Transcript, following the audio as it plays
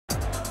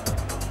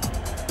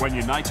When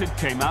United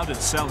came out at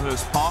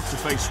Sellars Park to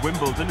face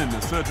Wimbledon in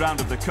the third round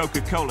of the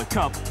Coca-Cola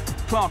Cup,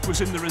 Clark was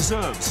in the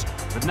reserves.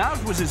 But now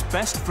it was his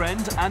best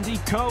friend, Andy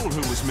Cole,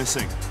 who was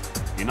missing.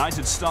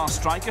 United star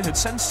striker had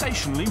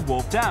sensationally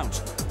walked out.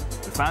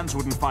 The fans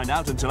wouldn't find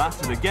out until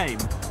after the game,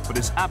 but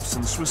his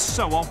absence was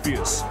so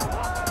obvious.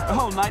 The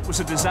whole night was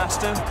a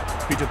disaster.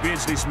 Peter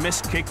Beardsley's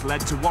missed kick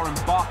led to Warren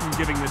Barton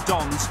giving the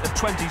Dons a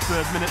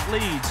 23rd minute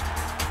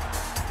lead.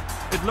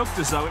 It looked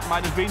as though it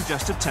might have been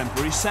just a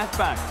temporary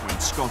setback when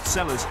Scott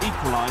Sellars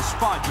equalised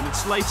 5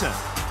 minutes later,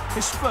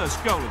 his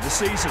first goal of the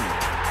season.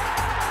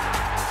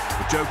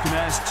 The Joe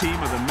Kinnair's team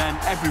are the men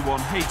everyone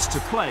hates to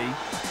play,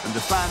 and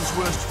the fans'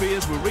 worst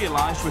fears were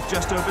realised with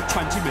just over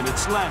 20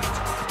 minutes left.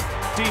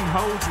 Dean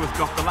Holdsworth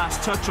got the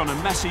last touch on a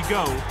messy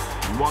goal,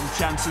 and one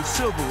chance of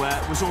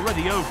silverware was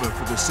already over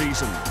for the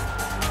season.